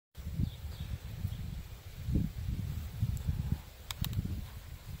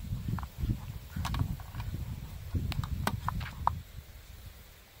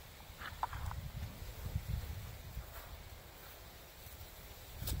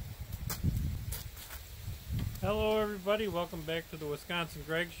Hello everybody, welcome back to the Wisconsin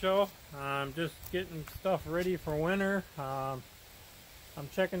Greg Show. I'm just getting stuff ready for winter. I'm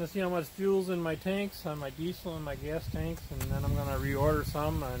checking to see how much fuel's in my tanks, on my diesel and my gas tanks, and then I'm going to reorder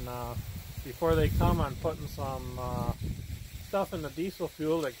some. And before they come, I'm putting some stuff in the diesel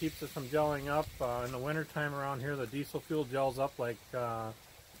fuel that keeps it from gelling up. In the winter time around here, the diesel fuel gels up like,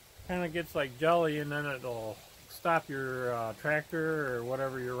 kind of gets like jelly, and then it'll stop your tractor or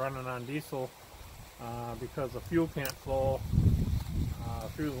whatever you're running on diesel. Because the fuel can't flow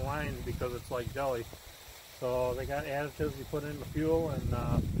through the lines because it's like jelly. So they got additives you put in the fuel, and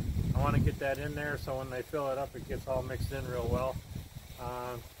I want to get that in there so when they fill it up it gets all mixed in real well.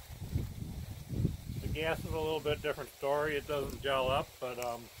 The gas is a little bit different story. It doesn't gel up, but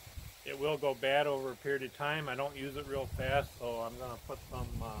it will go bad over a period of time. I don't use it real fast, so I'm going to put some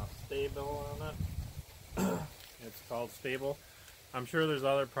Sta-Bil on it. It's called Sta-Bil. I'm sure there's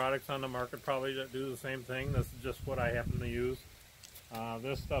other products on the market probably that do the same thing. This is just what I happen to use.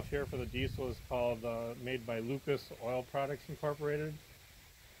 This stuff here for the diesel is called, made by Lucas Oil Products Incorporated.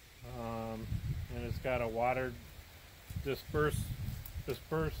 And it's got a water dispersant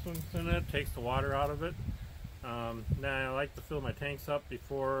in it, takes the water out of it. Now I like to fill my tanks up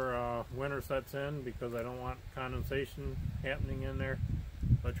before winter sets in because I don't want condensation happening in there.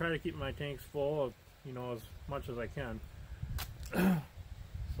 So I try to keep my tanks full of, as much as I can.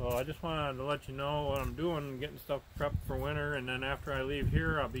 So I just wanted to let you know what I'm doing, getting stuff prepped for winter, and then after I leave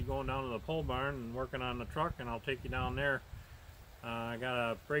here I'll be going down to the pole barn and working on the truck, and I'll take you down there. I got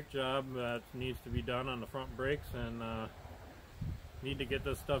a brake job that needs to be done on the front brakes, and need to get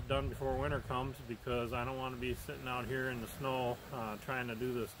this stuff done before winter comes because I don't want to be sitting out here in the snow trying to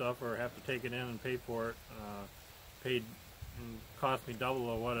do this stuff or have to take it in and pay for it. Paid and cost me double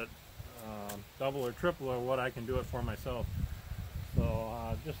or triple of what I can do it for myself. So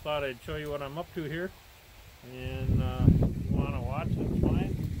just thought I'd show you what I'm up to here, and if you want to watch, it's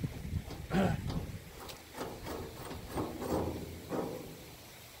fine.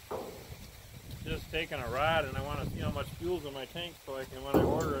 Just taking a ride, and I want to see how much fuel's in my tank so I can, when I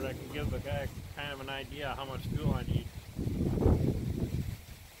order it, I can give the guy kind of an idea how much fuel I need.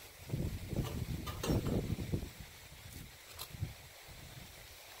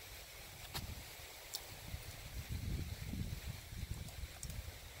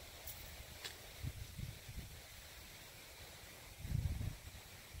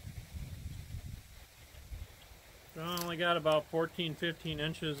 I only got about 14-15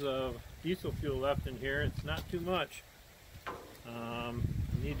 inches of diesel fuel left in here. It's not too much. I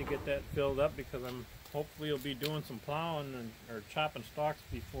need to get that filled up because I'm hopefully will be doing some plowing or chopping stalks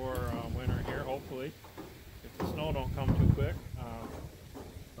before winter here, hopefully, if the snow don't come too quick.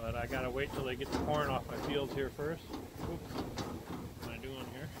 But I gotta wait till they get the corn off my fields here first. Oops, what am I doing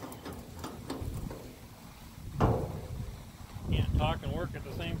here? Can't talk and work at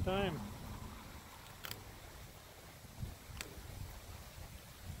the same time.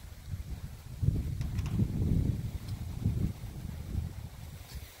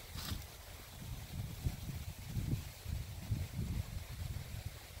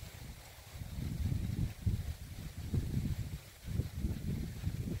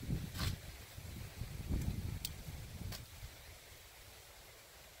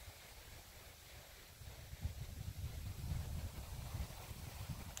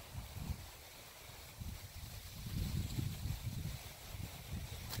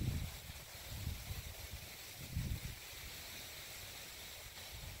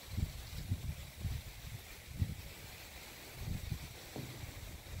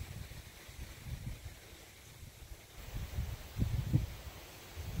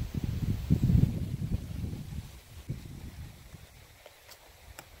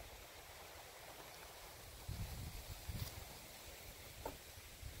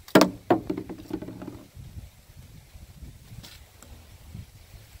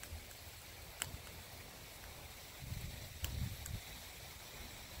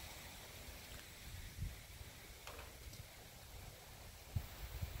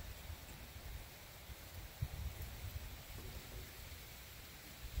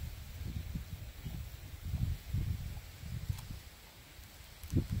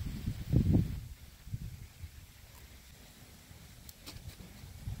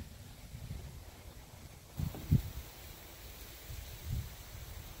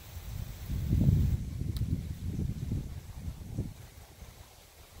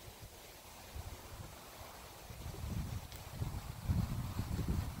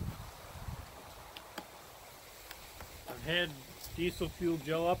 Had diesel fuel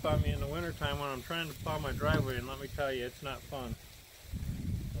gel up on me in the wintertime when I'm trying to plow my driveway, and let me tell you, it's not fun.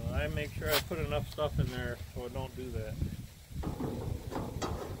 So I make sure I put enough stuff in there so it don't do that.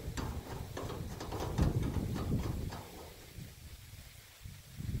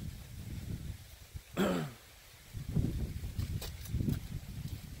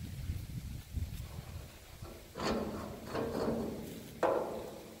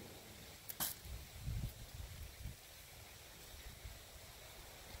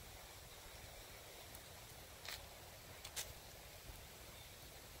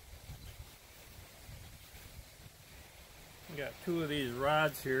 Got two of these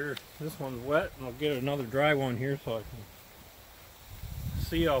rods here. This one's wet, and I'll get another dry one here so I can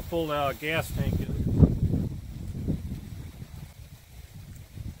see how full that gas tank is.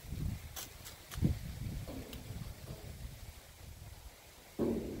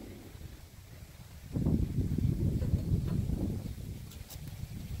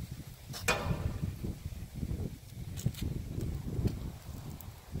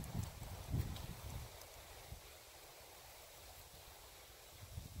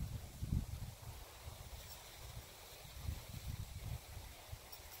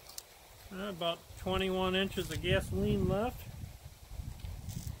 About 21 inches of gasoline left.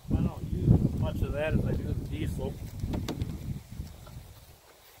 I don't use as much of that as I do the diesel.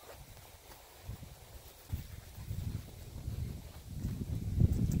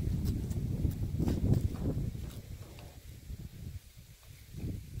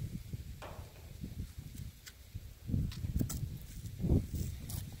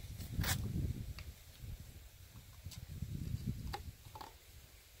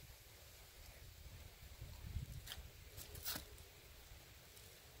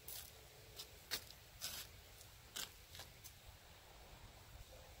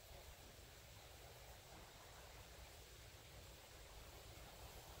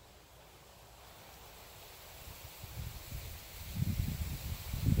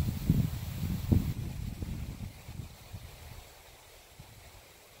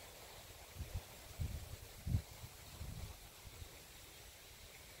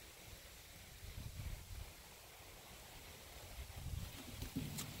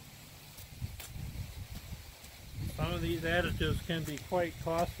 Some of these additives can be quite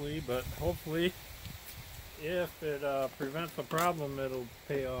costly, but hopefully if it prevents a problem, it'll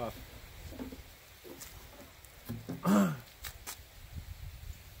pay off.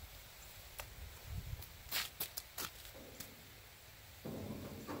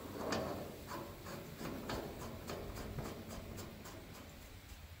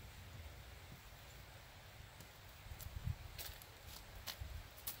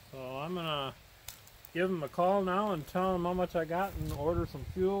 So I'm gonna give them a call now and tell them how much I got and order some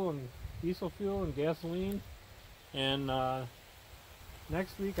fuel and diesel fuel and gasoline. And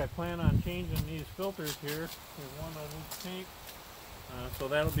next week I plan on changing these filters here. There's one on each tank. So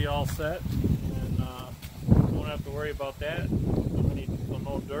that'll be all set, and won't have to worry about that. So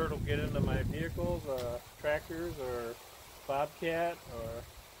no dirt will get into my vehicles, tractors or Bobcat, or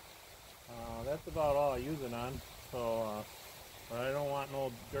that's about all I use it on. So but I don't want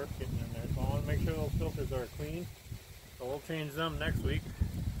no dirt getting in there, so I want to make sure those filters are clean. So we'll change them next week.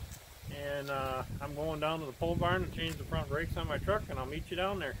 And I'm going down to the pole barn to change the front brakes on my truck, and I'll meet you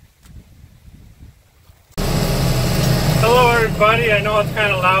down there. Hello everybody, I know it's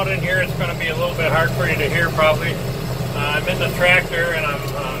kind of loud in here. It's going to be a little bit hard for you to hear probably. I'm in the tractor, and I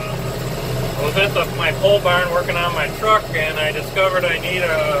was at my pole barn working on my truck, and I discovered I need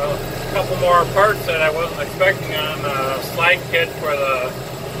a couple more parts that I wasn't expecting on the slide kit for the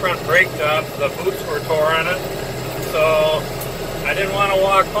front brake job. The boots were tore on it, so I didn't want to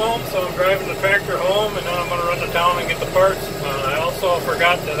walk home, so I'm driving the tractor home, and then I'm going to run to town and get the parts. I also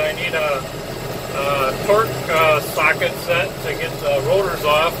forgot that I need a torque socket set to get the rotors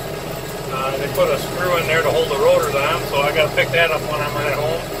off. They put a screw in there to hold the rotors on, so I got to pick that up when I'm at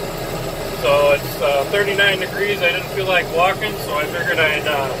home. So it's 39 degrees. I didn't feel like walking, so I figured I'd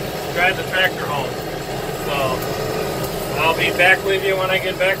drive the tractor home. So I'll be back with you when I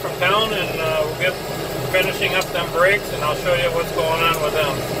get back from town, and we'll get finishing up them brakes, and I'll show you what's going on with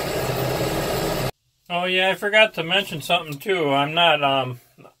them. Oh yeah, I forgot to mention something too. I'm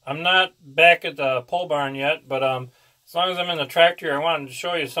not back at the pole barn yet, but as long as I'm in the tractor, I wanted to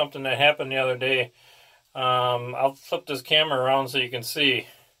show you something that happened the other day. I'll flip this camera around so you can see.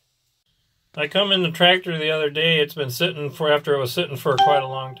 I come in the tractor the other day. It's been sitting after it was sitting for quite a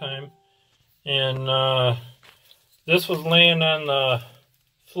long time, and this was laying on the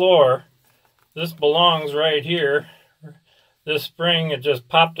floor. This belongs right here. This spring, it just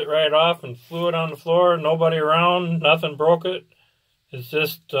popped it right off and flew it on the floor. Nobody around, nothing broke it. It's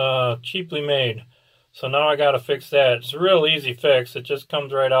just cheaply made. So now I got to fix that. It's a real easy fix. It just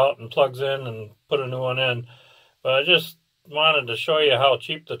comes right out and plugs in and put a new one in. But I just wanted to show you how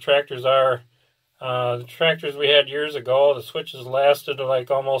cheap the tractors are. The tractors we had years ago, the switches lasted like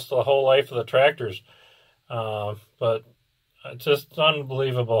almost the whole life of the tractors. But it's just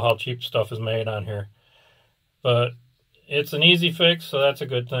unbelievable how cheap stuff is made on here. But it's an easy fix, so that's a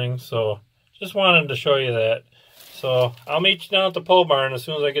good thing. So just wanted to show you that. So I'll meet you down at the pole barn as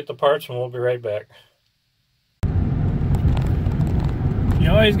soon as I get the parts, and we'll be right back. You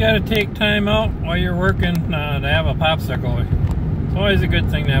always got to take time out while you're working to have a popsicle. It's always a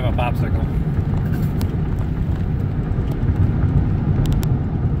good thing to have a popsicle.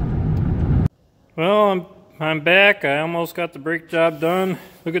 Well, I'm back. I almost got the brake job done.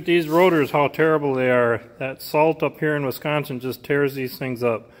 Look at these rotors, how terrible they are. That salt up here in Wisconsin just tears these things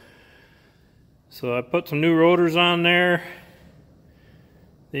up. So I put some new rotors on there.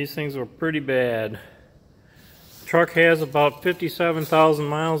 These things were pretty bad. The truck has about 57,000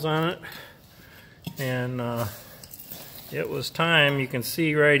 miles on it. And it was time. You can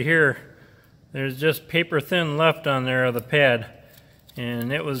see right here, there's just paper thin left on there of the pad.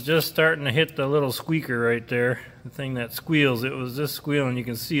 And it was just starting to hit the little squeaker right there, the thing that squeals. It was just squealing. You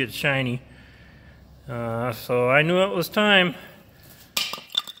can see it shiny. So I knew it was time.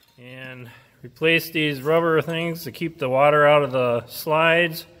 And replaced these rubber things to keep the water out of the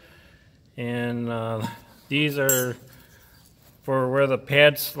slides. And these are for where the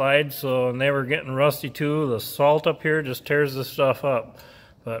pads slide. So, and they were getting rusty too. The salt up here just tears this stuff up.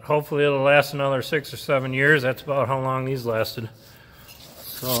 But hopefully it'll last another 6 or 7 years. That's about how long these lasted.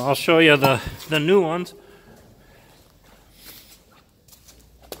 So I'll show you the new ones.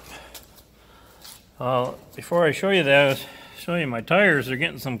 Before I show you that, I'll show you my tires. They're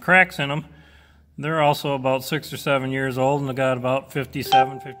getting some cracks in them. They're also about 6 or 7 years old, and they got about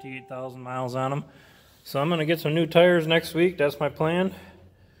 58,000 miles on them. So I'm going to get some new tires next week. That's my plan.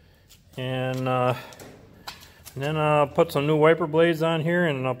 And then I'll put some new wiper blades on here,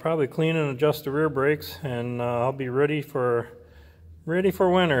 and I'll probably clean and adjust the rear brakes, and I'll be ready for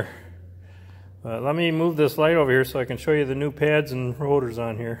winter. Let me move this light over here so I can show you the new pads and rotors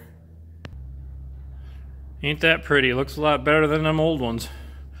on here. Ain't that pretty? It looks a lot better than them old ones.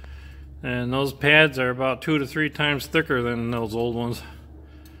 And those pads are about 2 to 3 times thicker than those old ones.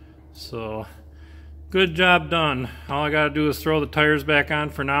 So, good job done. All I gotta do is throw the tires back on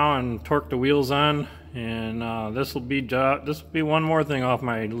for now and torque the wheels on. And this will be one more thing off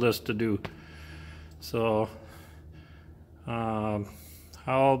my list to do. So,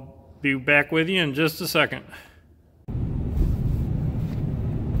 I'll be back with you in just a second.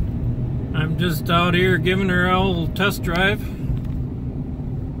 I'm just out here giving her a little test drive.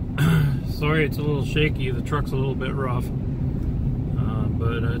 Sorry, it's a little shaky. The truck's a little bit rough,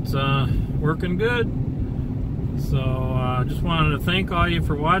 but it's working good. So I just wanted to thank all you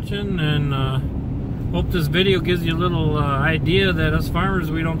for watching, and hope this video gives you a little idea that us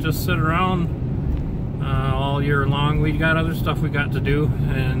farmers, we don't just sit around all year long. We got other stuff we got to do,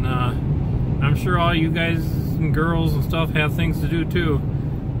 and I'm sure all you guys and girls and stuff have things to do too.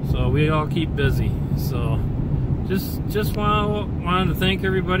 So we all keep busy. So just wanted to thank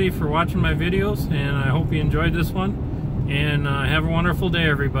everybody for watching my videos, and I hope you enjoyed this one. And have a wonderful day,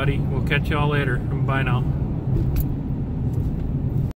 everybody. We'll catch you all later. Bye now.